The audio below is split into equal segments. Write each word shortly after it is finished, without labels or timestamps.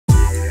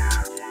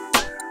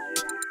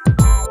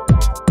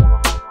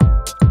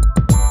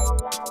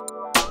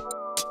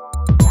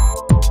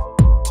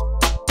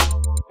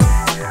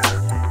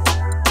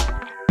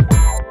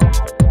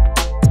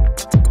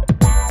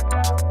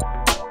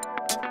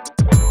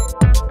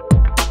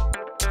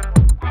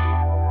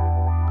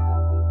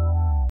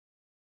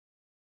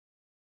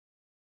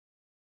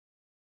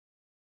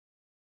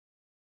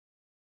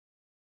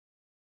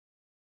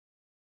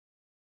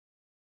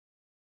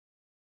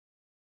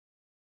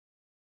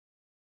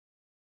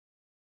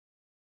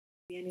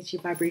The energy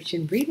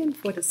vibration reading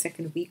for the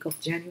second week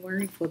of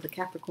January for the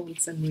Capricorn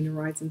Sun, Moon, and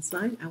Rising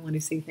sign. I want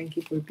to say thank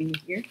you for being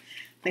here.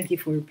 Thank you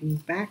for being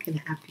back, and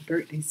happy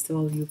birthdays to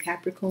all you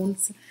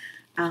Capricorns.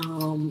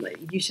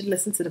 You should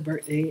listen to the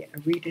birthday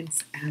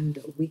readings and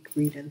week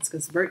readings,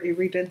 because birthday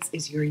readings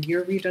is your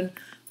year reading.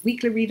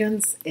 Weekly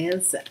readings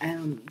is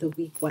the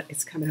week, what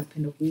is coming up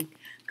in the week.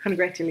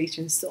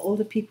 Congratulations to all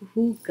the people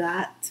who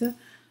got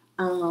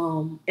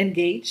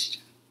engaged.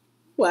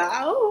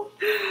 Wow.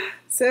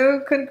 So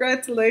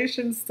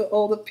congratulations to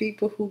all the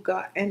people who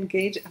got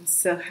engaged. I'm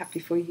so happy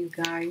for you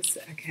guys.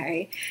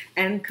 Okay.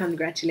 And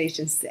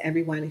congratulations to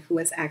everyone who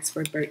has asked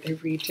for a birthday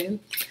reading.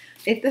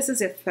 If this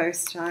is your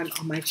first time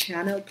on my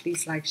channel,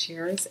 please like,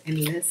 shares, and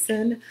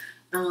listen.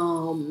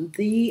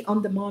 The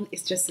on demand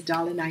is just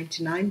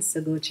 $1.99,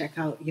 so go check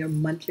out your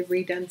monthly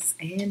readings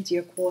and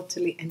your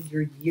quarterly and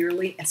your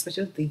yearly,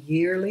 especially the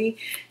yearly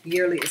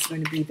is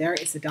going to be there.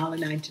 It's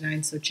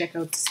 $1.99, so check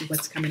out to see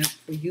what's coming up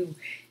for you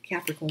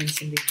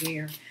Capricorns in the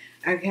year.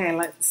 Okay,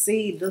 let's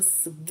see.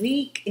 This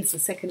week is the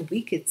second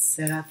week. It's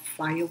a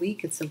fire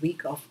week. It's a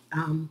week of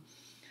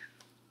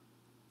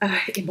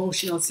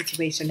emotional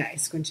situation that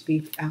is going to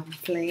be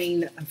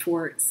playing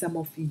for some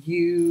of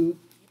you,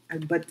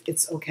 but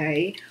it's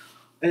okay.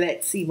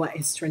 Let's see what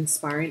is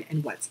transpiring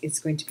and what is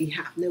going to be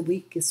happening. The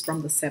week is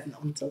from the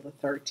 7th until the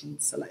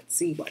 13th, so let's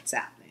see what's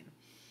happening.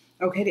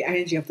 Okay, the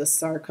energy of the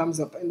star comes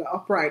up in the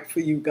upright for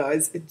you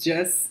guys. It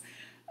just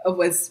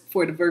was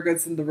for the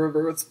Virgos in the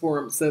reverse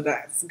form, so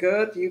that's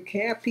good. You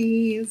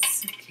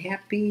Cappies,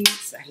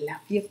 I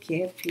love you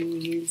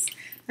Cappies.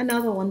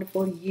 Another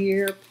wonderful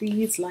year.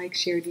 Please like,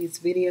 share these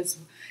videos,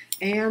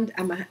 and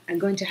I'm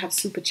going to have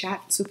super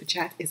chat. Super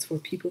chat is for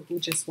people who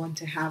just want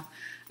to have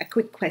a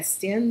quick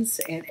questions.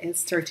 It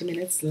is 30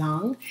 minutes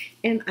long,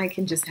 and I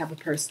can just have a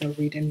personal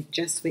reading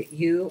just with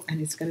you,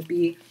 and it's going to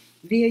be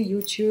via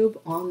YouTube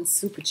on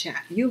super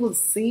chat. You will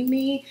see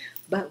me,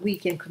 but we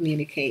can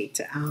communicate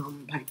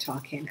by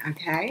talking.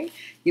 Okay,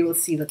 you will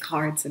see the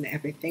cards and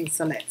everything.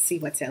 So let's see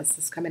what else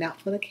is coming out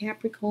for the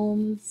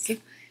Capricorns.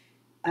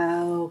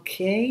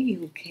 Okay,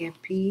 you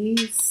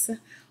Cappies,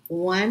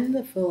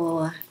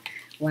 wonderful.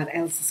 What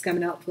else is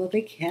coming out for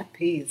the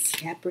Cappies?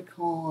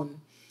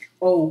 Capricorn.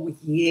 Oh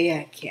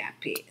yeah,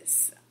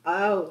 Cappies.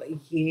 Oh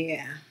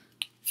yeah.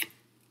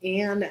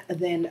 And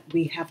then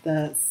we have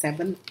the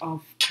 7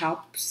 of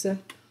Cups in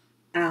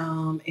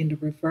the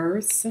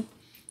reverse.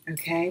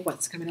 Okay,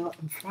 what's coming out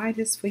on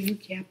Fridays for you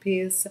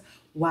Cappies?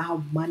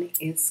 Wow, money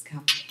is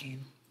coming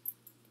in.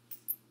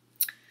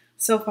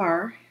 So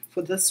far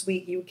for this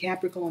week, you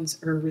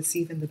Capricorns are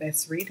receiving the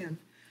best reading.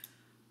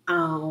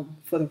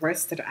 For the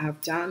rest that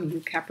I've done, you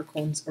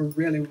Capricorns are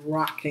really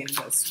rocking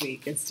this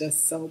week. It's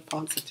just so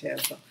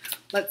positive.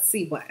 Let's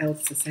see what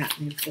else is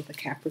happening for the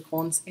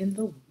Capricorns in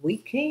the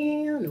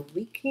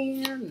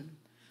weekend.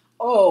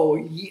 Oh,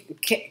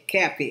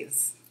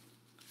 Cappies.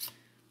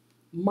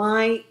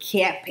 My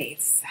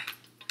Cappies.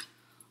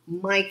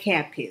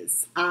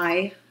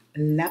 I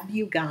love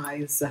you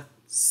guys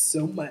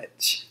so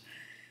much.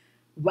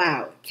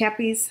 Wow,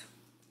 Cappies,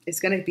 it's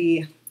going to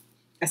be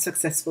a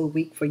successful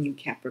week for you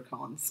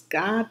Capricorns.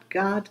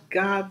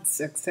 God,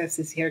 success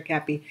is here,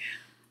 Cappy.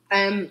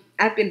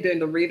 I've been doing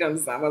the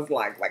readings. I was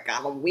like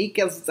on a week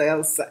as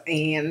this,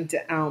 and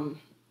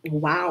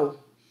wow,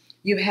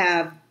 you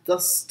have the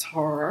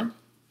star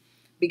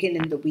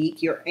beginning the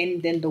week. You're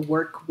ending the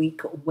work week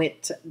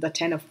with the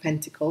 10 of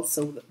Pentacles,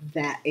 so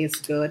that is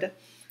good.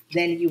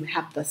 Then you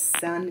have the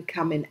sun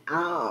coming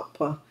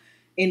up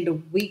in the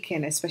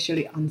weekend,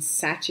 especially on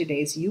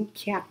Saturdays. You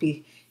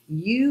Cappies,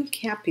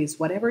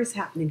 whatever is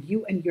happening,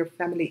 you and your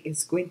family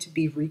is going to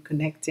be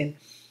reconnecting.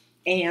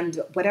 And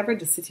whatever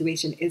the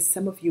situation is,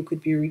 some of you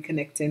could be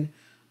reconnecting,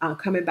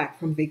 coming back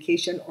from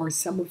vacation, or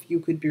some of you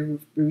could be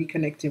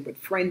reconnecting with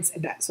friends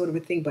and that sort of a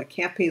thing. But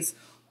Cappies,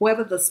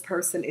 whoever this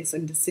person is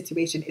in the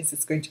situation is,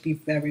 it's going to be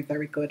very,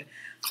 very good.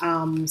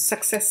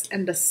 Success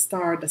and the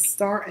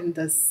star and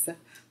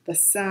the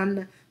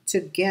sun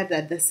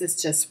together. This is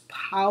just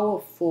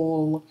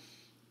powerful,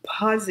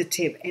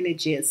 positive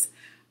energies.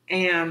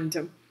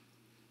 And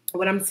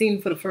what I'm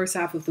seeing for the first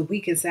half of the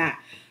week is that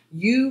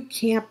you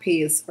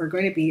Cappies are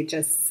going to be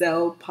just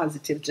so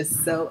positive,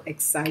 just so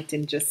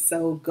exciting, just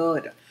so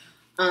good.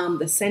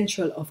 The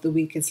central of the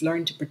week is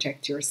learn to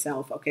protect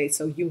yourself. Okay,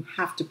 so you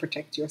have to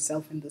protect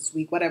yourself in this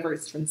week, whatever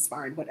is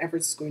transpiring, whatever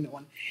is going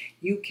on.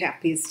 You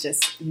Cappies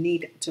just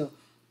need to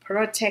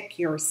protect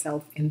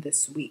yourself in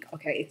this week.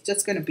 Okay, it's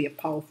just going to be a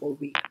powerful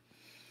week.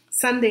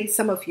 Sunday,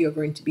 some of you are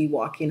going to be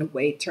walking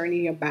away,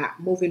 turning your back,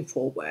 moving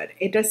forward.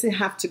 It doesn't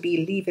have to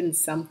be leaving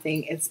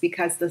something. It's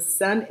because the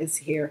sun is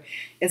here.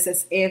 It's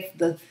as if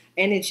the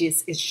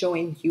energies is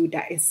showing you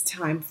that it's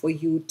time for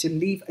you to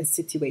leave a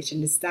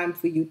situation. It's time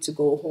for you to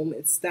go home.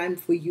 It's time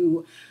for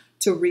you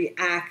to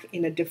react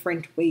in a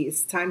different way.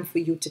 It's time for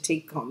you to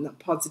take on a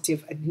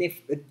positive, a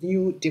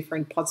new,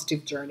 different,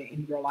 positive journey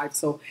in your life.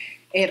 So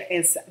it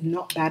is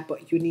not bad,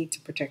 but you need to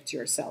protect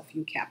yourself,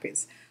 you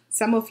Cappies.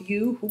 Some of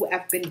you who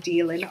have been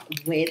dealing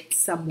with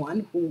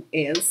someone who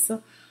is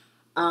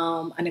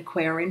an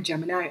Aquarian,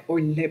 Gemini, or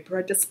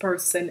Libra. This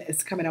person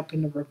is coming up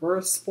in the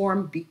reverse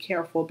form. Be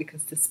careful,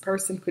 because this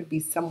person could be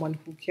someone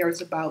who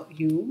cares about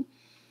you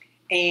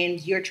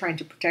and you're trying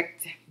to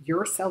protect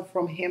yourself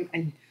from him.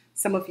 And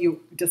some of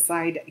you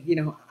decide,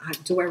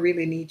 do I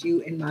really need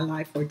you in my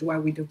life, or do I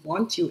really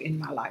want you in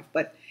my life?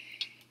 But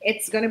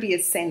it's going to be a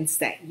sense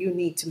that you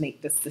need to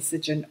make this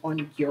decision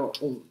on your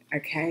own.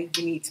 Okay,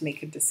 you need to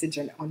make a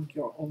decision on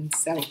your own.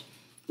 So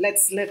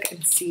let's look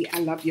and see. I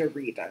love your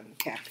reading,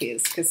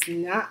 Cappies, because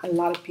not a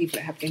lot of people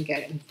have been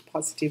getting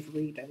positive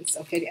readings.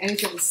 Okay, the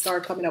energy of the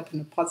star coming up in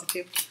the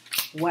positive.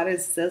 What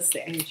is this?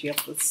 The energy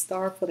of the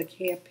star for the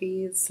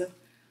Cappies.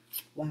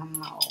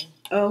 Wow.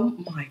 Oh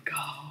my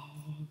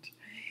God.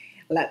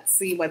 Let's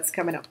see what's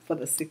coming up for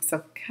the Six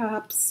of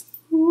Cups.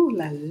 Ooh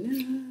la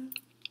la.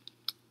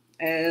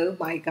 Oh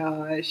my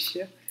gosh.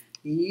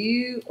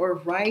 You are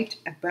right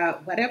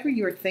about whatever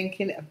you're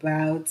thinking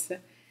about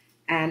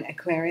an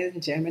Aquarian,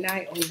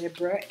 Gemini, or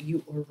Libra.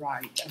 You are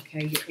right.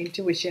 Okay, your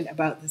intuition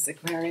about this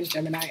Aquarian,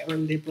 Gemini, or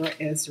Libra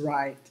is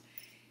right.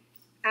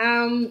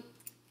 If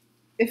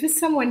it's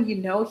someone you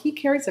know, he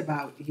cares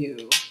about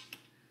you.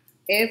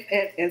 If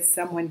it is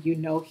someone you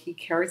know, he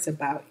cares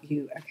about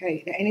you.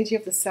 Okay, the energy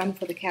of the sun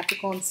for the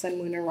Capricorn, sun,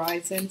 moon, and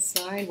rising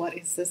sign. What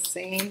is this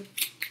saying?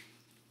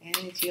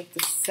 Energy of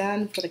the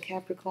sun for the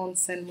Capricorn,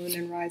 sun, moon,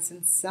 and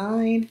rising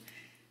sign.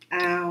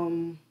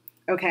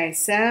 Okay,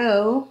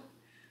 so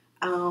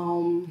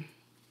I'm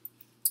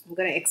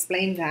going to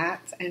explain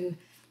that. And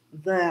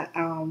the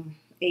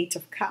Eight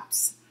of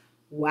Cups.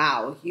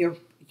 Wow, you're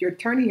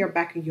turning your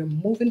back and you're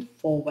moving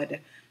forward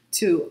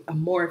to a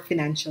more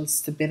financial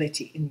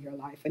stability in your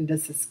life, and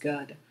this is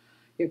good.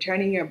 You're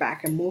turning your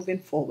back and moving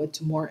forward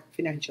to more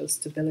financial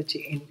stability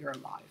in your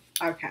life.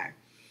 Okay.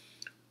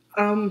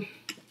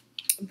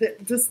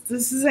 This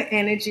is an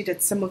energy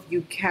that some of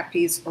you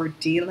Cappies are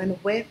dealing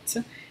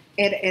with.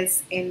 It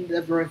is in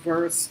the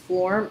reverse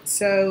form.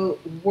 So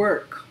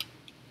work.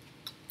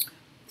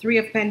 Three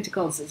of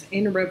Pentacles is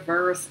in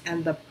reverse,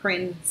 and the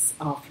Prince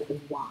of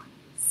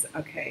Wands.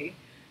 Okay.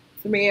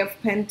 Three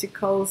of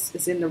Pentacles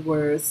is in the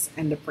reverse,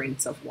 and the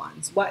Prince of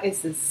Wands. What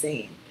is this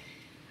saying?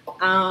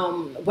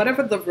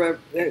 Whatever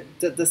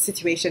the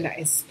situation that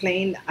is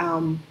playing,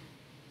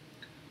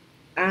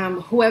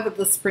 whoever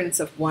this Prince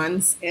of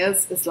Wands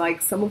is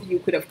like some of you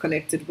could have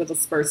connected with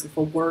this person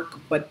for work,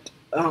 but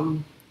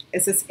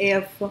it's as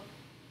if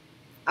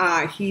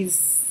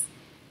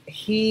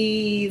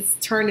he's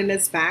turning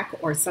his back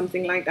or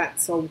something like that.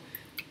 So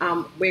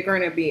we're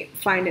going to be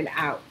finding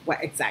out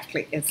what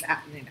exactly is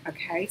happening.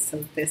 Okay,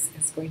 so this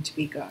is going to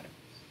be good.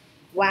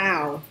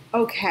 Wow.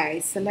 Okay,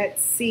 so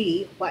let's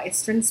see what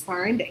is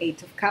transpiring. The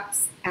Eight of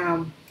Cups.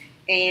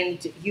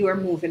 And you are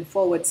moving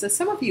forward. So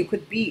some of you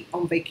could be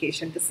on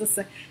vacation.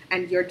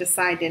 And you're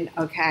deciding,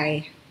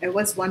 okay, it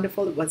was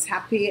wonderful, it was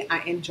happy, I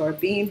enjoy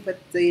being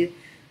with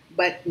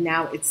but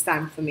now it's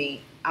time for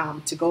me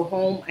to go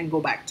home and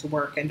go back to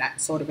work and that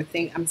sort of a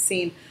thing. I'm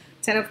seeing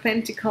Ten of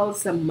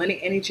Pentacles. The money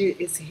energy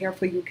is here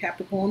for you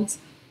Capricorns,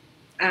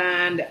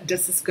 and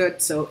this is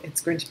good. So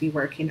it's going to be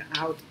working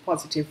out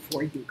positive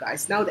for you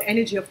guys. Now the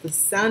energy of the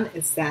sun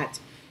is that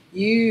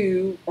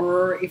you,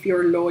 or if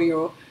you're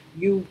loyal,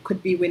 you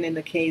could be winning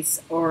the case,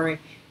 or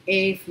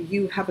if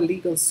you have a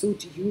legal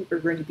suit, you are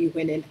going to be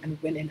winning, and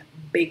winning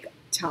big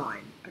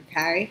time.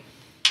 Okay,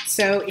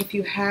 so if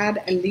you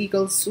had a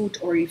legal suit,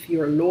 or if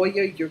you're a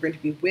lawyer, you're going to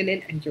be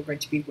winning, and you're going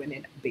to be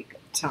winning big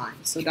time.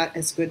 So that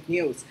is good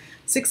news.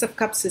 Six of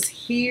Cups is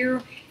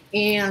here,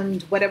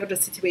 and whatever the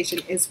situation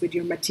is with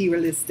your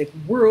materialistic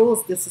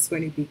worlds, this is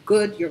going to be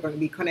good. You're going to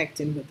be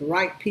connecting with the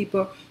right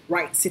people,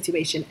 right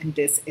situation, and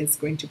this is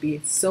going to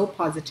be so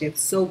positive,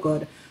 so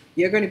good.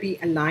 You're going to be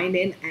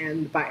aligning,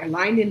 and by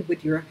aligning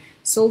with your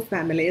soul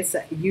families,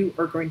 you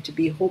are going to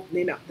be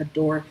opening up the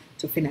door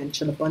to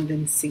financial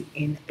abundance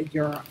in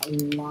your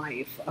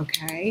life.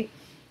 Okay,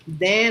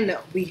 then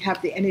we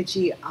have the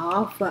energy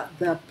of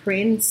the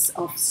Prince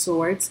of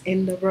Swords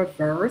in the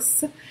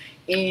reverse,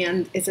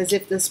 and it's as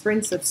if this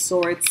Prince of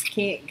Swords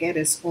can't get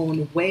his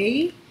own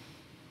way.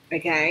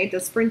 Okay,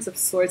 this Prince of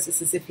Swords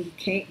is as if he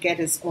can't get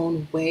his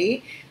own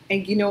way.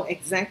 And you know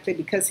exactly,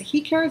 because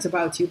he cares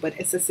about you, but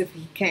it's as if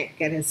he can't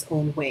get his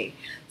own way.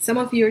 Some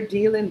of you are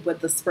dealing with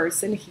this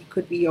person. He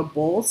could be your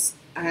boss,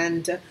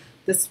 and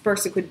this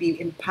person could be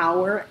in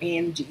power,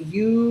 and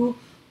you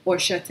are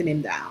shutting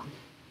him down.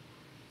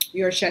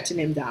 You're shutting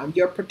him down.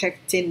 You're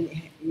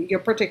protecting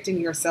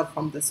yourself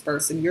from this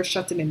person. You're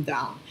shutting him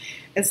down.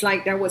 It's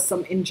like there was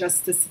some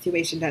injustice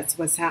situation that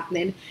was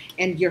happening,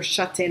 and you're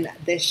shutting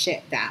this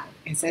shit down.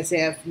 It's as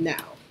if, no,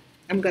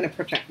 I'm going to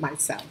protect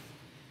myself.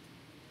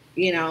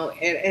 You know,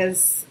 it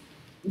is,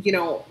 you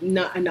know,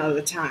 not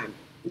another time.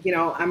 You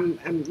know, I'm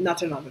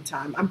not another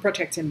time. I'm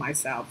protecting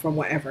myself from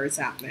whatever is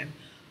happening.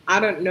 I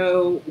don't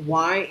know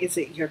why is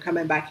it you're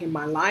coming back in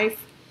my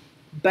life,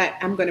 but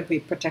I'm going to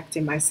be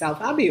protecting myself.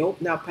 I'll be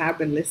open up. I'll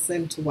be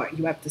listening to what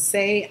you have to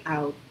say.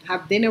 I'll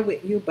have dinner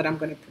with you, but I'm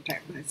going to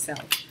protect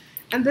myself.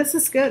 And this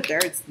is good.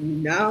 There's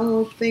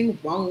nothing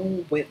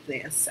wrong with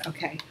this.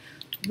 Okay.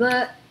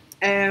 The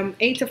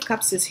Eight of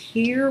Cups is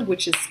here,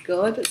 which is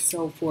good.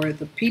 So for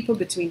the people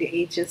between the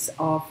ages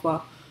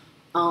of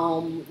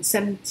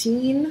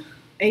 17,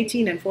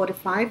 18 and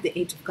 45, the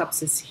Eight of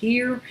Cups is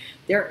here.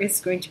 There is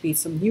going to be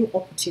some new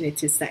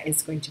opportunities that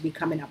is going to be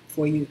coming up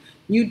for you.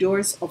 New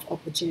doors of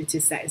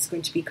opportunities that is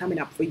going to be coming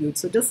up for you.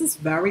 So this is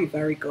very,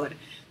 very good.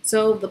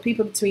 So the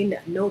people between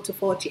 0 to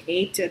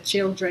 48,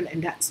 children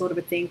and that sort of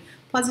a thing,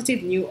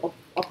 positive new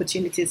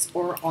opportunities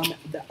are on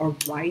the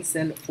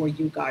horizon for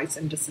you guys,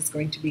 and this is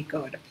going to be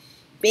good.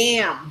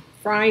 Bam!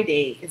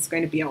 Friday is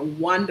going to be a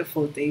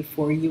wonderful day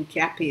for you,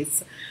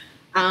 Cappies.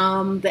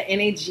 The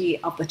energy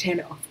of the Ten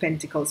of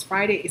Pentacles.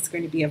 Friday is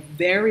going to be a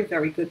very,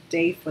 very good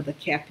day for the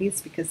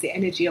Cappies because the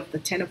energy of the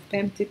Ten of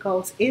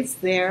Pentacles is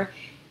there,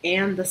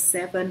 and the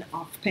Seven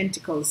of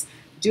Pentacles.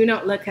 Do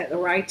not look at the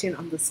writing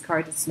on this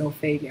card. It's no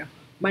failure.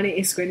 Money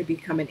is going to be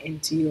coming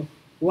into you.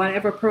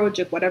 Whatever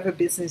project, whatever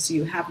business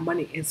you have,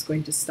 money is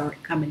going to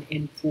start coming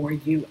in for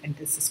you, and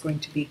this is going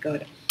to be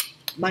good.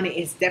 Money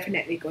is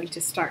definitely going to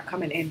start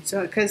coming in.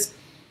 So because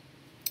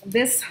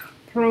this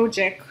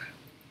project,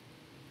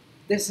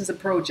 this is a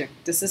project,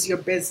 this is your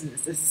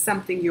business, this is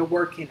something you're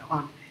working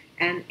on,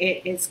 and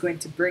it is going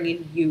to bring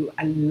in you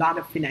a lot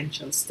of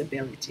financial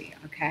stability.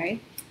 Okay,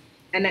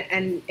 and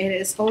it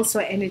is also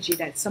energy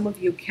that some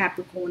of you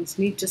Capricorns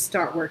need to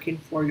start working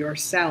for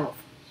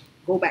yourself.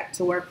 Go back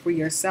to work for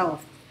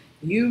yourself.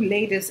 You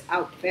ladies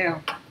out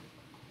there,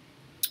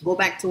 go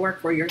back to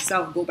work for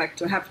yourself. Go back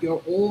to have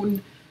your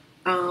own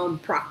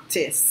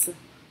practice.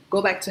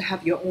 Go back to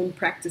have your own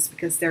practice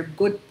because they're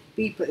good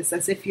people. It's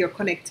as if you're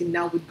connecting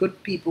now with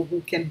good people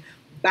who can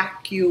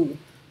back you,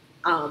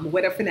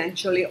 whether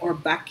financially or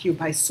back you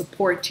by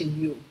supporting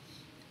you.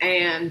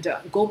 And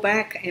go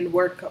back and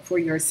work for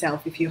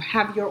yourself. If you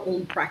have your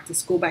own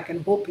practice, go back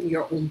and open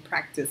your own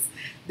practice.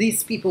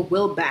 These people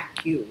will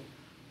back you.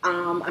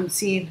 I'm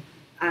seeing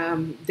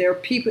there are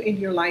people in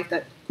your life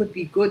that could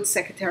be good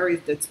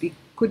secretaries,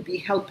 could be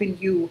helping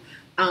you,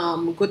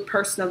 good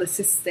personal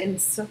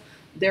assistants.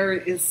 There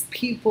is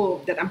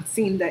people that I'm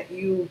seeing that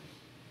you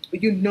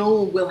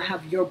know will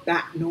have your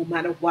back no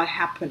matter what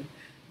happened.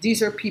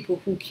 These are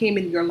people who came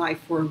in your life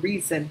for a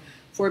reason.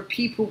 For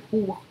people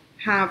who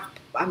have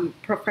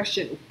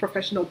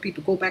professional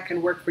people, go back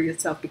and work for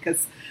yourself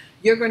because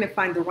you're going to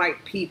find the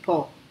right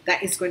people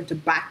that is going to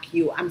back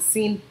you. I'm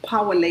seeing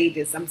power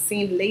ladies. I'm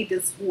seeing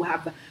ladies who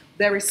have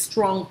very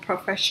strong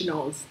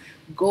professionals.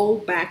 Go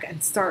back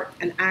and start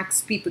and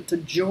ask people to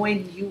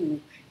join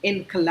you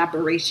in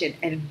collaboration,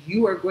 and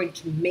you are going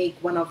to make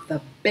one of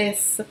the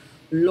best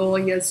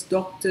lawyers,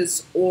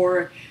 doctors,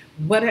 or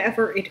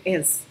whatever it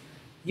is.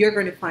 You're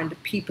going to find the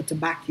people to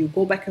back you.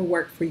 Go back and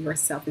work for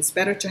yourself. It's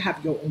better to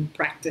have your own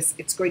practice.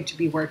 It's going to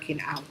be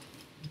working out.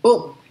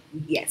 Boom.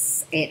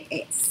 Yes, it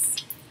is.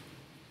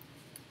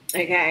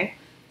 Okay.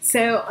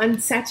 So on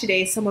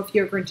Saturday, some of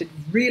you are going to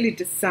really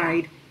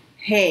decide,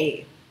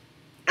 hey,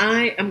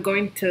 I am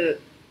going to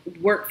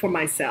work for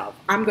myself.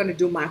 I'm going to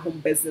do my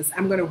home business.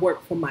 I'm going to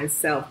work for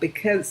myself,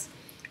 because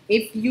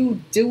if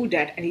you do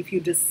that and if you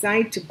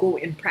decide to go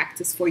and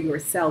practice for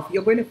yourself,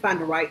 you're going to find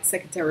the right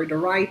secretary, the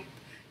right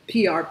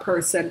PR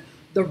person,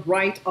 the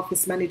right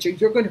office manager.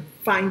 You're going to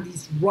find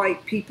these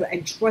right people.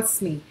 And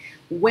trust me,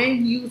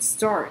 when you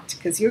start,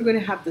 because you're going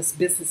to have this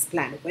business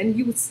plan, when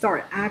you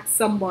start, ask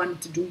someone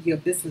to do your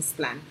business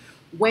plan.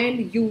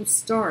 When you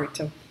start,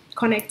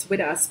 connect with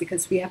us,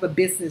 because we have a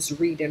business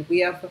reading. We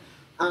have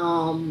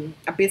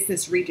a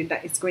business reading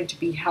that is going to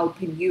be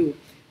helping you.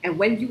 And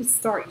when you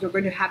start, you're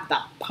going to have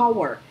that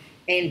power,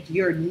 and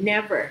you're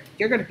going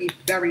to be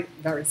very,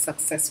 very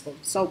successful.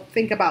 So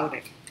think about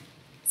it.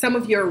 Some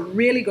of you are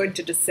really going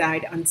to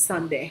decide on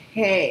Sunday,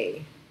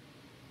 hey,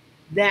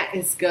 that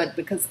is good,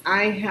 because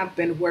I have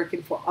been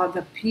working for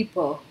other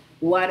people.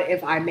 What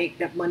if I make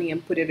that money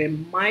and put it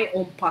in my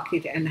own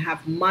pocket and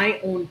have my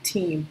own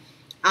team?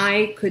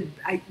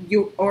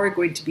 You are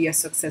going to be a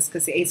success,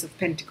 because the Ace of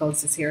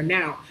Pentacles is here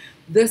now.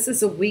 This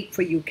is a week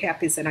for you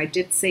Cappies, and I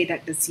did say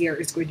that this year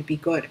is going to be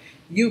good.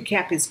 You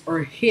Cappies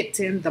are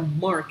hitting the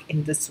mark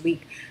in this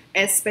week,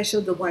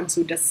 especially the ones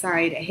who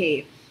decide,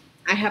 hey,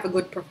 I have a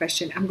good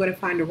profession. I'm going to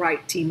find the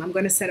right team. I'm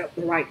going to set up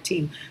the right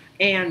team.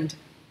 And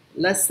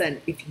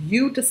listen, if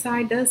you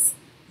decide this,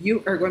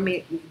 you are going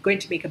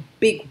to make a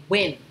big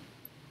win,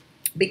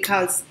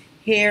 because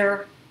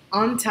here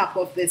on top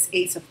of this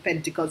Ace of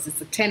Pentacles,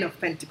 it's a Ten of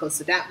Pentacles.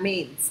 So that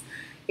means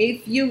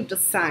if you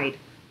decide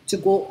to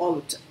go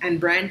out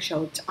and branch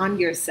out on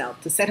yourself,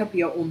 to set up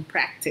your own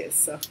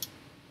practice,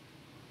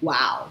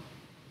 wow,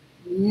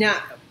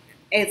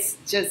 it's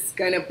just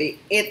going to be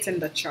it in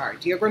the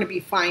chart. You're going to be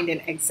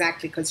finding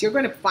exactly, because you're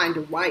going to find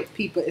the right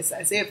people. It's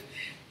as if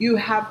you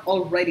have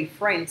already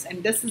friends.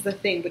 And this is the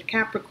thing with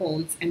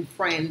Capricorns and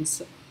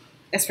friends,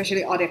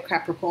 especially other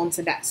Capricorns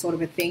and that sort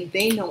of a thing.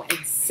 They know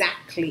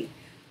exactly,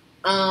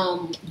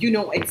 you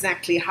know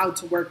exactly how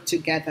to work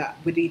together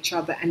with each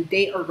other, and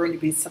they are going to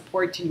be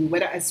supporting you,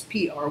 whether as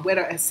PR,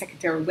 whether as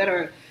secretary,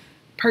 whether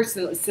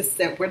personal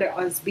assistant, whether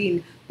as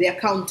being the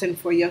accountant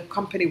for your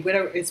company,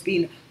 whether it's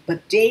being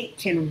but they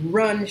can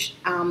run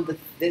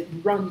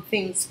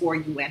things for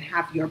you and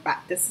have your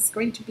back. This is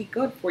going to be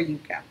good for you,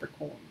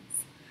 Capricorns.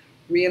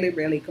 Really,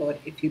 really good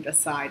if you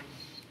decide.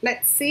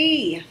 Let's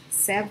see.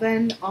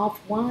 Seven of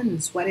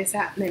Wands. What is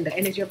happening? The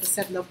energy of the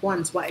Seven of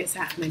Wands. What is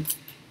happening?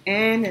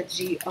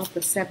 Energy of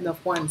the Seven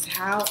of Wands.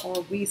 How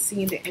are we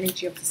seeing the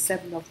energy of the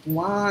Seven of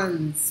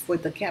Wands for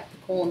the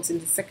Capricorns in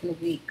the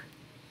second week?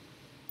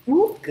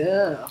 Ooh,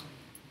 girl.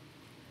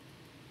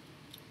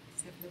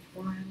 Seven of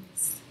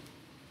Wands.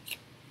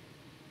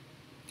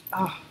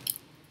 Oh.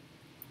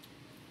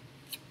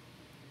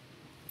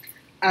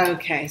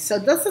 Okay, so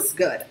this is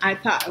good. I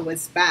thought it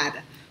was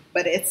bad,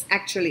 but it's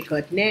actually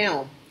good.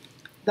 Now,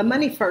 the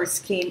money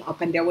first came up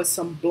and there was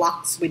some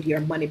blocks with your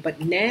money, but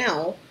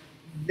now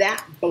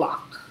that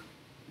block,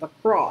 the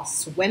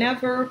cross,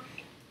 whenever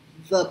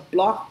the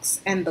blocks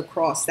and the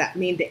cross, that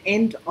mean the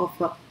end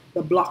of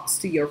the blocks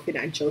to your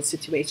financial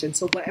situation.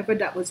 So whatever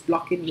that was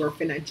blocking your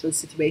financial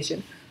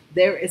situation,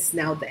 there is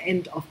now the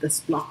end of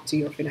this block to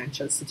your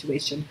financial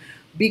situation.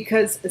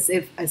 Because as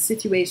if a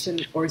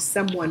situation or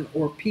someone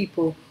or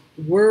people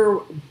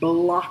were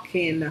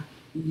blocking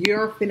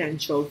your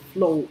financial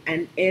flow,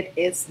 and it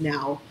is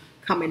now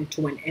coming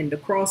to an end. The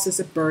cross is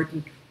a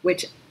burden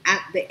which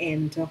at the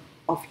end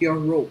of your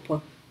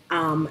rope,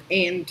 and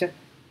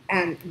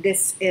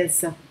this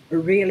is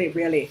really,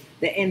 really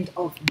the end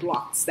of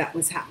blocks that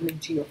was happening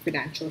to your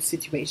financial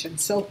situation.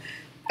 So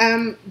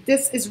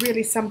this is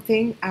really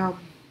something.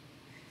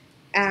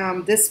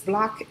 This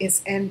block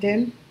is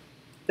ending.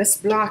 This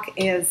block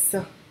is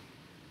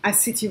a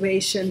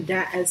situation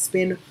that has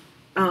been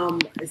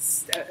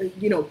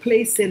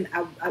placing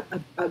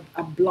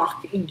a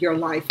block in your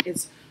life,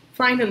 is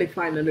finally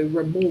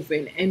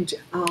removing, and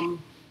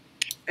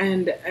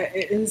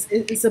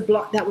it's a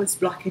block that was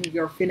blocking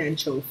your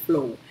financial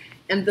flow,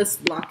 and this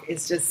block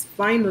is just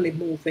finally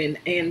moving,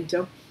 and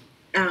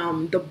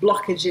the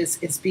blockages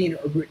is being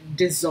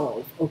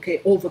dissolved,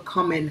 okay,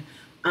 overcoming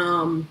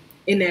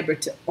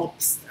inevitable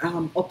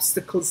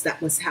obstacles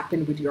that was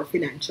happening with your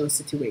financial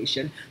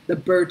situation, the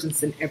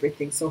burdens and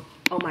everything. So,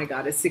 oh my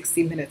God, it's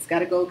 60 minutes.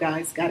 Gotta go,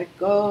 guys. Gotta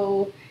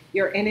go.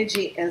 Your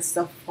energy is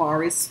the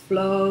forest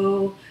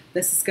flow.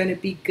 This is going to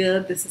be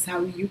good. This is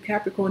how you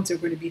Capricorns are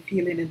going to be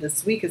feeling in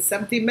this week. It's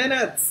 70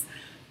 minutes.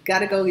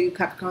 Gotta go, you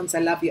Capricorns. I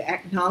love you.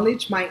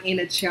 Acknowledge my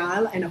inner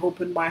child and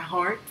open my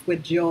heart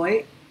with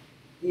joy.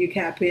 You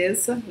Cap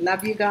is.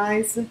 Love you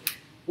guys.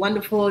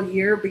 Wonderful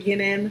year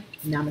beginning.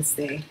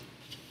 Namaste.